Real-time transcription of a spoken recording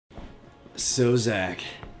So, Zach,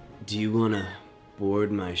 do you want to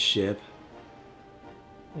board my ship?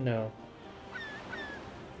 No.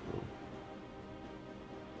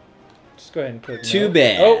 Just go ahead and click Too no.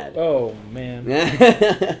 bad. Oh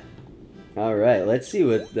man. All right, let's see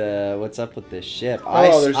what's up with this ship.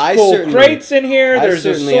 There's cool crates in here. There's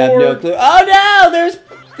a sword. Have no clue. Oh no, there's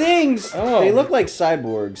things. Oh. They look like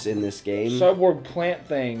cyborgs in this game. Cyborg plant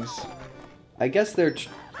things. I guess they're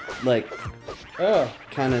like Oh.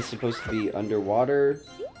 kind of supposed to be underwater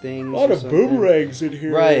things. A lot of boomerangs in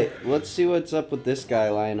here. Right. Let's see what's up with this guy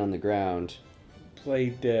lying on the ground. Play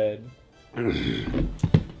dead. Do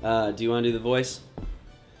you want to do the voice?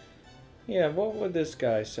 Yeah, what would this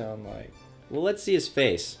guy sound like? Well, let's see his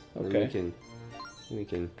face. Okay. And we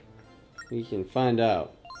can find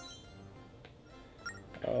out.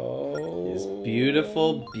 Oh. His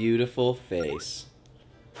beautiful, beautiful face.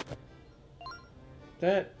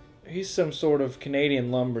 He's some sort of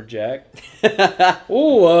Canadian lumberjack.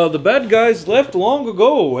 Oh, the bad guys left long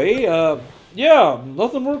ago, eh? Yeah,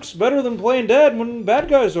 nothing works better than playing dead when bad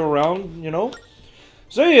guys are around, you know.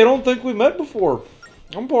 Say, I don't think we met before.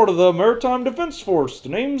 I'm part of the Maritime Defense Force. The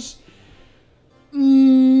name's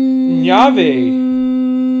Nyave.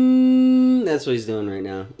 That's what he's doing right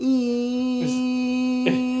now.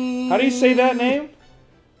 How do you say that name?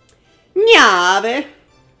 Nyave.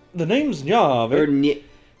 The name's Nyave. Or Knave?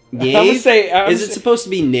 Is it supposed to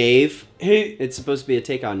be Knave? It's supposed to be a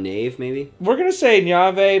take on Knave, maybe? We're going to say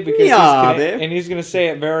Nyave because he's going to say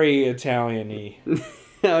it very Italian-y.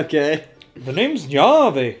 Okay. The name's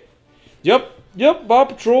Nyave. Yep, I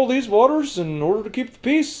patrol these waters in order to keep the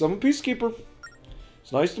peace. I'm a peacekeeper.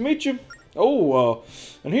 It's nice to meet you. Oh,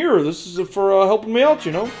 and here, this is for helping me out,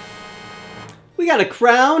 you know. We got a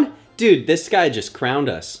crown? Dude, this guy just crowned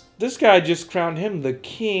us. This guy just crowned him the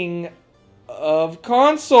king of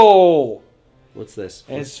console. What's this?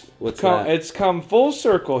 What's that? It's come full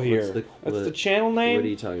circle here. That's the channel name. What are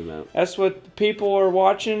you talking about? That's what people are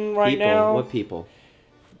watching right now. What people?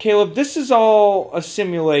 Caleb, this is all a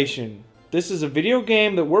simulation. This is a video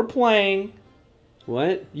game that we're playing.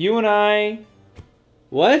 What? You and I.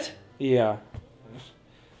 What? Yeah.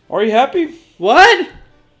 Are you happy? What?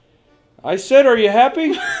 I said, are you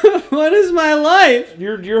happy? What is my life?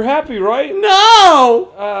 You're happy, right?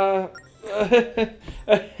 No!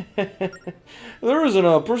 There isn't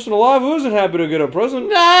a person alive who isn't happy to get a present.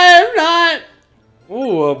 No, I'm not.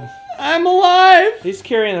 Ooh, I'm alive. He's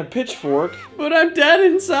carrying a pitchfork. But I'm dead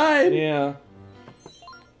inside. Yeah.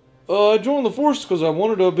 I joined the force because I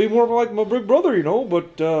wanted to be more like my big brother, you know,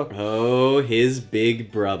 but, Oh, his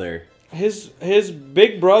big brother. His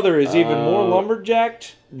big brother is even more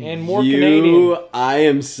lumberjacked and more Canadian. I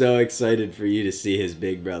am so excited for you to see his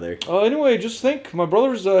big brother. Anyway, just think, my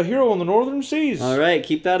brother's a hero in the Northern Seas. Alright,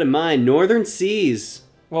 keep that in mind. Northern Seas.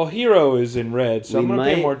 Well, hero is in red, so I'm going to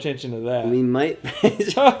pay more attention to that. We might...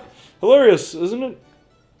 Hilarious, isn't it?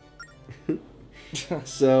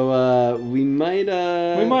 So, we might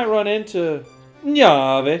run into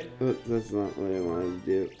Nyave. That's not what I wanted to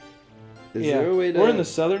do. Is yeah, there a way to... we're in the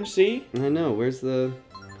Southern Sea. I know, where's the...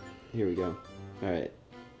 Here we go. Alright.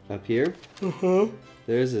 Up here? Uh-huh.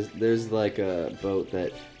 There's like a boat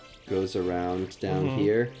that goes around down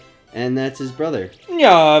here. And that's his brother.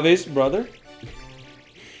 Nyave's brother.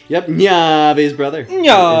 Yep, Nyave's brother.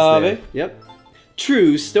 Nyave. Yep.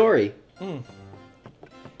 True story.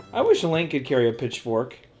 I wish Link could carry a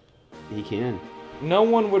pitchfork. He can. No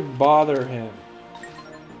one would bother him.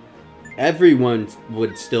 Everyone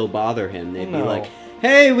would still bother him. They'd be like,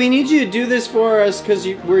 hey, we need you to do this for us because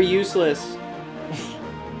we're useless.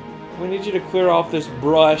 We need you to clear off this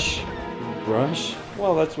brush. Brush?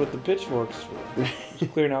 Well, that's what the pitchfork's for.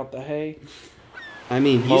 Just clearing out the hay. I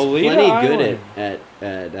mean, he's Molida plenty good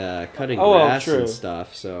at cutting grass and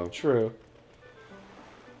stuff, so... True.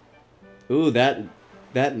 Ooh, that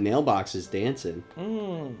mailbox is dancing.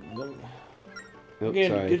 We're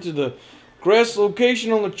gonna get to the grass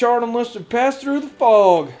location on the chart unless we pass through the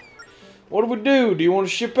fog. What do? Do you want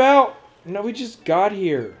to ship out? No, we just got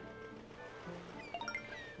here.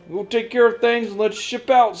 We'll take care of things and let you ship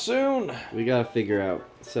out soon. We gotta figure out.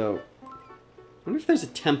 So, I wonder if there's a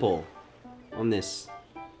temple on this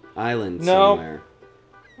island somewhere.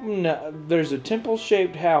 No, there's a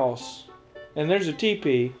temple-shaped house, and there's a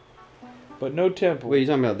teepee, but no temple. Wait, you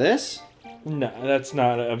talking about this? No, that's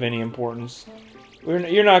not of any importance.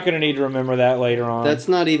 You're not going to need to remember that later on. That's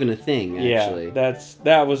not even a thing, actually. Yeah,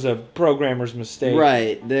 that was a programmer's mistake.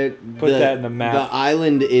 Right. Put that in the map. The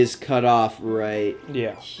island is cut off right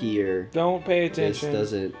here. Don't pay attention.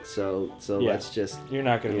 This doesn't, so let's just... You're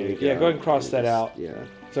not going to go ahead and cross that out. Yeah.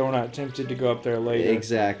 So we're not tempted to go up there later.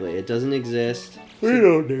 Exactly. It doesn't exist. We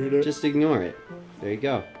don't need it. Just ignore it. There you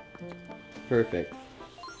go. Perfect.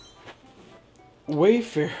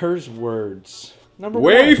 Wayfarer's words. Number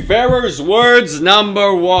Wayfarer's words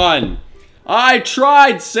number 1. I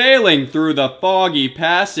tried sailing through the foggy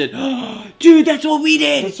passage. Dude, that's what we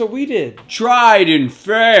did. That's what we did. Tried and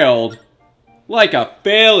failed. Like a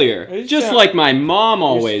failure. It's Just like my mom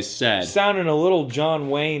always said. Sounding a little John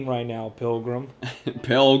Wayne right now, Pilgrim.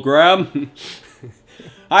 Pilgrim?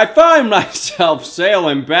 I find myself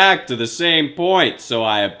sailing back to the same point, so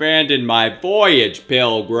I abandoned my voyage,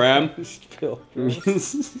 Pilgrim. Pilgrim.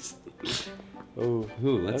 Ooh,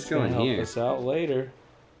 let's go in help here. us out later.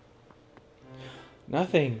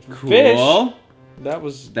 Nothing. Cool. Fish. That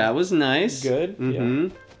was nice. good. Mm-hmm.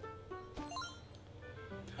 Yeah.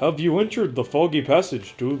 Have you entered the foggy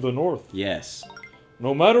passage to the north? Yes.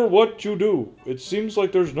 No matter what you do, it seems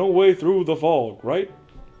like there's no way through the fog, right?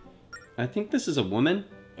 I think this is a woman.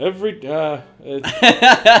 Every time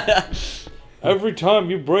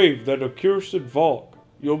you brave that accursed fog,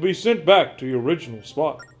 you'll be sent back to your original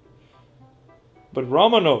spot. But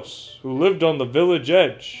Ramanos, who lived on the village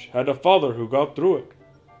edge, had a father who got through it.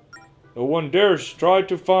 No one dares try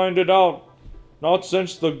to find it out, not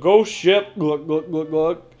since the ghost ship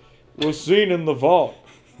was seen in the fog.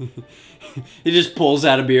 He just pulls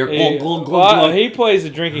out a beer. He plays a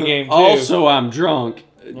drinking game too. Also, I'm drunk.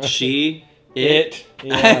 She, it.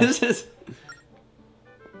 Yeah.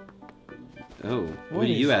 Oh, what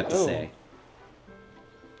do you have to say?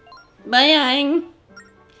 Bang!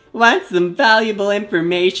 Want some valuable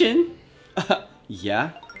information?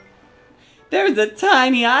 Yeah. There's a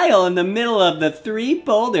tiny isle in the middle of the 3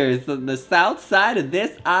 boulders on the south side of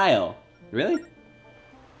this isle. Really?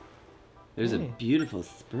 There's a beautiful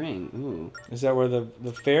spring. Ooh. Is that where the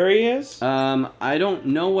ferry is? I don't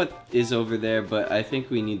know what is over there, but I think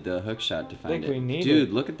we need the hookshot to find it. we need Dude,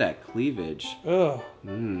 it. look at that cleavage. Ugh.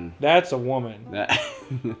 That's a woman. That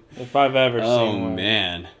If I've ever seen oh, one.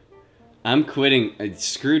 man. I'm quitting.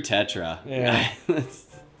 Screw Tetra. Yeah.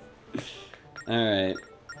 Alright.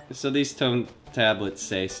 So these tone tablets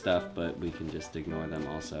say stuff, but we can just ignore them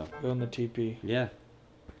also. Go in the TP. Yeah.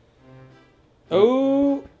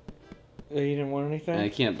 Oh! You didn't want anything? I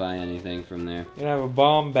can't buy anything from there. You don't have a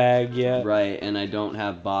bomb bag yet. Right, and I don't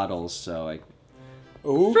have bottles, so I...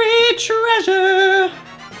 Ooh. Free treasure!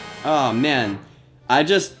 Oh, man. I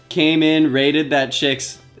just came in, raided that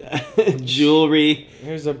chick's jewelry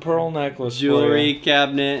Here's a pearl necklace. jewelry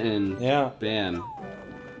cabinet, and Yeah. bam.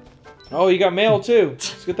 Oh, you got mail too.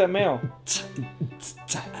 Let's get that mail.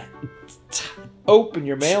 Open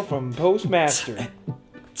your mail from Postmaster.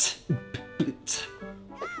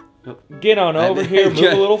 Get on over here, move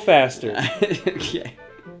a little faster. Okay.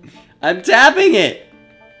 I'm tapping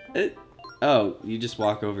it! Oh, you just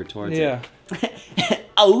walk over towards Yeah.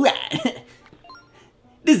 Alright.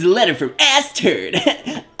 This is a letter from Ass Turd.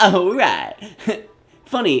 Alright.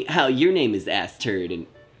 Funny how your name is Ass Turd and...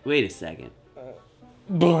 Wait a second.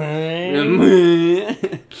 Bling.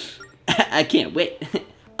 I can't wait.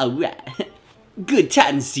 Alright. Good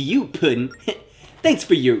tidings to you, Puddin'. Thanks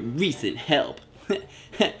for your recent help.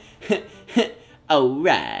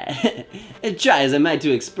 Alright. Try as I might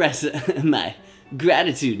to express my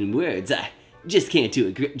gratitude in words, I just can't do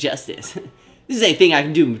it justice. There's anything I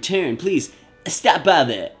can do in return, please stop by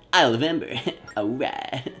the Isle of Ember.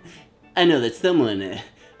 Alright. I know that someone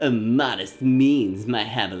of modest means might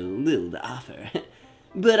have a little to offer,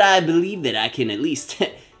 but I believe that I can at least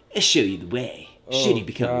show you the way, should you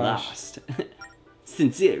become lost.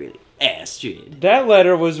 Sincerely, Astrid. That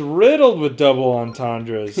letter was riddled with double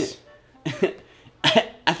entendres.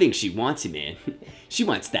 I think she wants you, man. She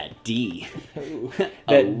wants that D.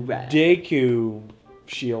 That Alright. Deku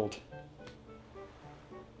shield.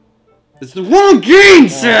 It's the wrong game,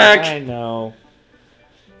 Zach! I know.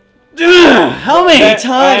 Ugh, how many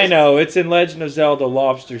times? I know. It's in Legend of Zelda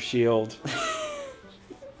Lobster Shield.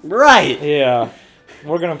 Right. Yeah.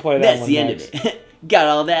 We're going to play that That's one the next. end of it. Got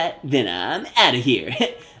all that? Then I'm out of here.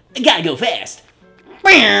 Gotta go fast.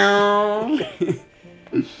 What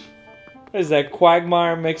is that?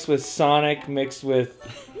 Quagmire mixed with Sonic mixed with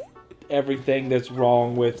everything that's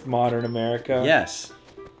wrong with modern America? Yes.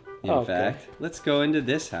 In Okay. fact, let's go into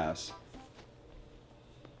this house.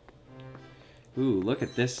 Ooh, look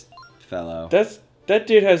at this fellow. That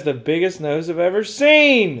dude has the biggest nose I've ever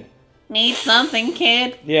seen. Need something,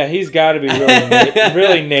 kid? Yeah, he's got to be really,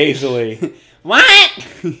 really nasally. What?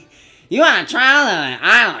 You want to travel to the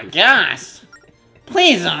Isle of Ghosts?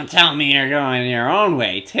 Please don't tell me you're going your own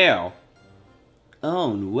way, too.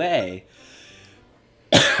 Own way.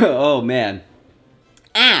 Oh, man.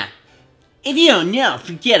 Ah, if you don't know,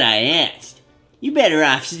 forget I asked. You better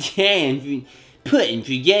off staying putting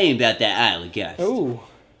forgetting about that Isle of Gust. Ooh.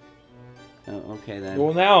 Oh, okay then.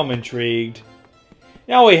 Well, now I'm intrigued.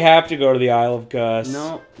 Now we have to go to the Isle of Gus.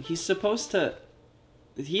 No, he's supposed to...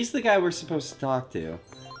 He's the guy we're supposed to talk to.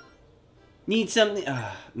 Need something...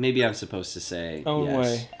 maybe I'm supposed to say Own yes.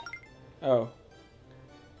 way. Oh.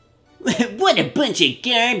 What a bunch of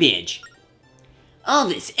garbage! All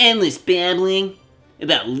this endless babbling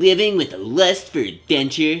about living with a lust for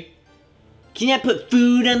adventure. Can that put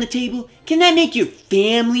food on the table? Can that make your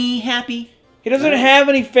family happy? He doesn't have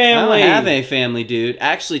any I family. don't have a family, dude.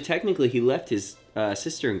 Actually, technically, he left his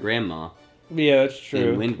sister and grandma Yeah, that's true.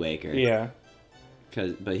 in Wind Waker. Yeah.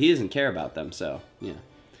 But he doesn't care about them, so, yeah.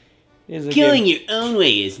 He doesn't Going give- your own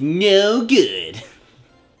way is no good.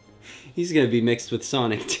 He's gonna be mixed with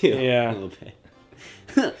Sonic, too. Yeah. A little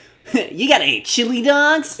bit. You gotta eat chili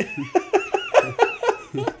dogs?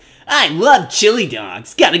 I love chili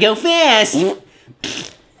dogs. Gotta go fast. You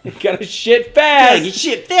gotta shit Gotta fast. get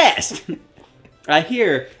shit fast. I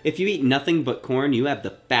hear if you eat nothing but corn, you have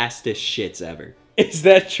the fastest shits ever. Is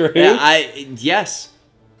that true? Yeah, yes.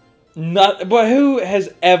 Not. But who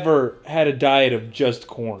has ever had a diet of just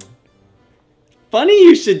corn? Funny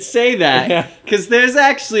you should say that, Yeah. because there's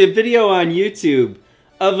actually a video on YouTube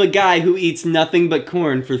of a guy who eats nothing but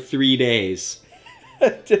corn for 3 days.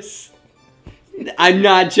 Just. I'm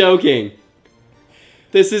not joking.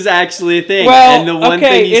 This is actually a thing, Well, and the one okay,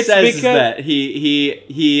 thing he it's says is because- that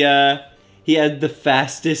he had the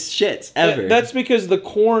fastest shits ever. That's because the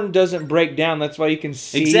corn doesn't break down. That's why you can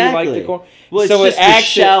see Exactly. like the corn. Well, it's so just it the acts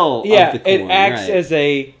shell of yeah, the it corn, acts right. as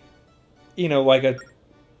a, like a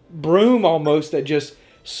broom almost that just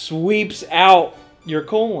sweeps out your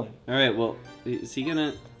colon. All right, well, is he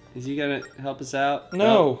gonna help us out?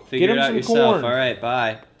 No, figure get him it out some yourself. corn. All right,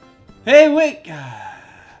 bye. Hey, wait!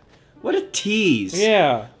 What a tease!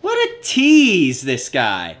 Yeah. What a tease, this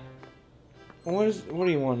guy. What do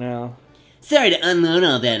you want now? Sorry to unload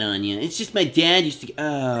all that on you. It's just my dad used to.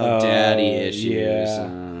 Oh, daddy issues. yeah.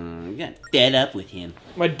 I got fed up with him.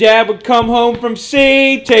 My dad would come home from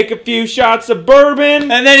sea, take a few shots of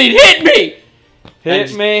bourbon, And then he'd hit me.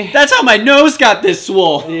 hit me. That's how my nose got this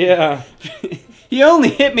swole. Yeah. He only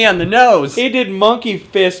hit me on the nose. He did monkey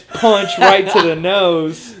fist punch right to the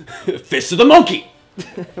nose. Fist of the monkey.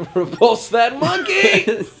 Repulse that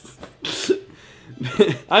monkey.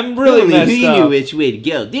 I'm really Only messed he up. knew which way to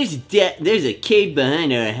go. There's a cave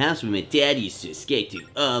behind our house where my dad used to escape to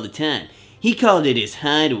all the time. He called it his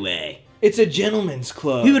hideaway. It's a gentleman's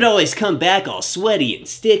club. He would always come back all sweaty and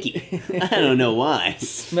sticky. I don't know why.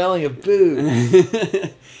 Smelling of booze.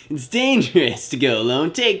 It's dangerous to go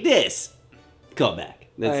alone. Take this. Call back.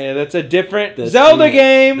 That's a different That's Zelda true.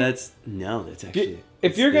 game. That's actually.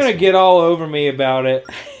 If it's you're this gonna one. get all over me about it,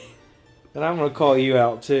 then I'm gonna call you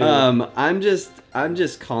out too. I'm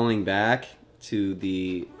just calling back to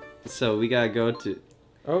the. So we gotta go to.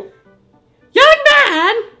 Oh. Young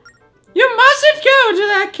man, you mustn't go to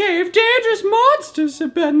that cave. Dangerous monsters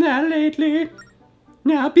have been there lately.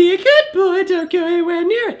 Now be a good boy. Don't go anywhere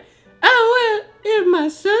near it. Oh well, if my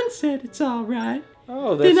son said it's all right,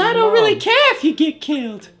 Oh, that's then I his don't really mom. care if you get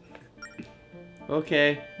killed.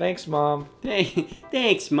 Okay. Thanks, Mom.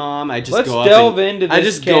 Thanks, Mom. I just Let's go up delve and, into I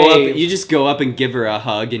this just go up. cave. You just go up and give her a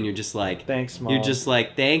hug, and you're just like, Thanks, Mom. You're just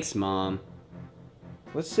like, thanks, Mom.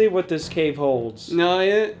 Let's see what this cave holds No,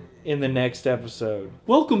 in the next episode.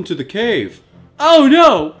 welcome to the cave. Oh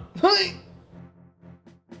no!